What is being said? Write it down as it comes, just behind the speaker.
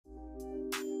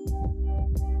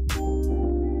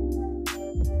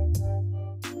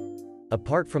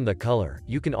Apart from the color,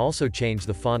 you can also change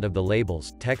the font of the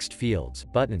labels, text fields,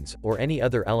 buttons, or any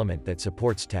other element that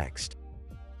supports text.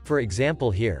 For example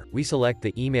here, we select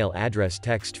the email address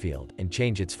text field, and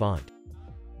change its font.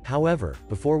 However,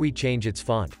 before we change its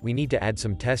font, we need to add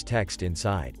some test text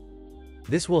inside.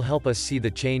 This will help us see the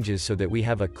changes so that we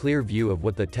have a clear view of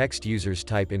what the text users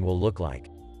type in will look like.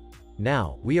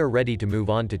 Now, we are ready to move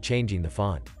on to changing the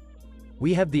font.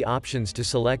 We have the options to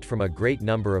select from a great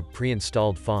number of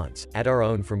pre-installed fonts, add our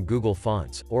own from Google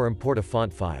Fonts, or import a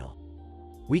font file.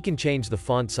 We can change the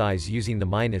font size using the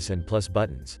minus and plus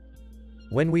buttons.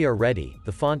 When we are ready,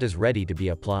 the font is ready to be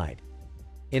applied.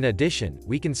 In addition,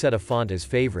 we can set a font as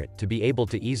favorite to be able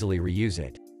to easily reuse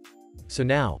it. So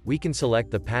now, we can select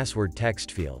the password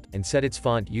text field, and set its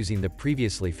font using the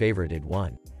previously favorited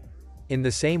one. In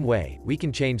the same way, we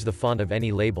can change the font of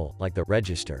any label, like the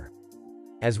register.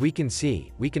 As we can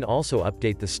see, we can also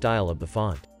update the style of the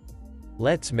font.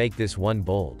 Let's make this one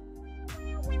bold.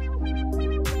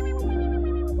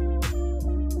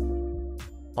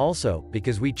 Also,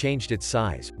 because we changed its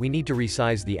size, we need to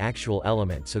resize the actual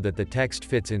element so that the text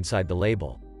fits inside the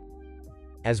label.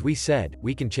 As we said,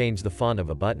 we can change the font of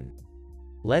a button.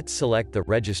 Let's select the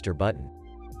Register button.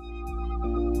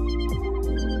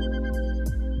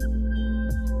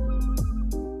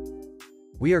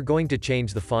 We are going to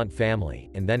change the font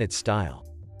family, and then its style.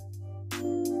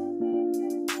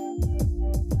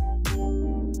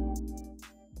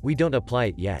 We don't apply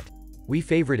it yet. We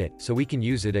favorite it, so we can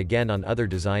use it again on other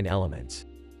design elements.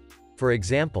 For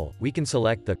example, we can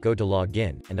select the Go to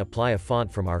Login, and apply a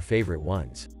font from our favorite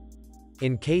ones.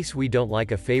 In case we don't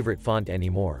like a favorite font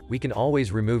anymore, we can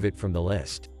always remove it from the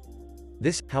list.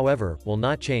 This, however, will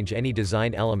not change any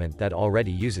design element that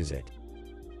already uses it.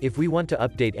 If we want to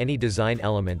update any design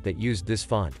element that used this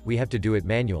font, we have to do it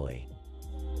manually.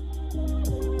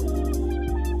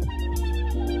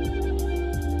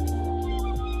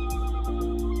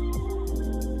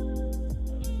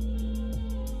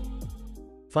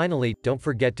 Finally, don't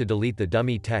forget to delete the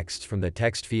dummy texts from the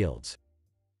text fields.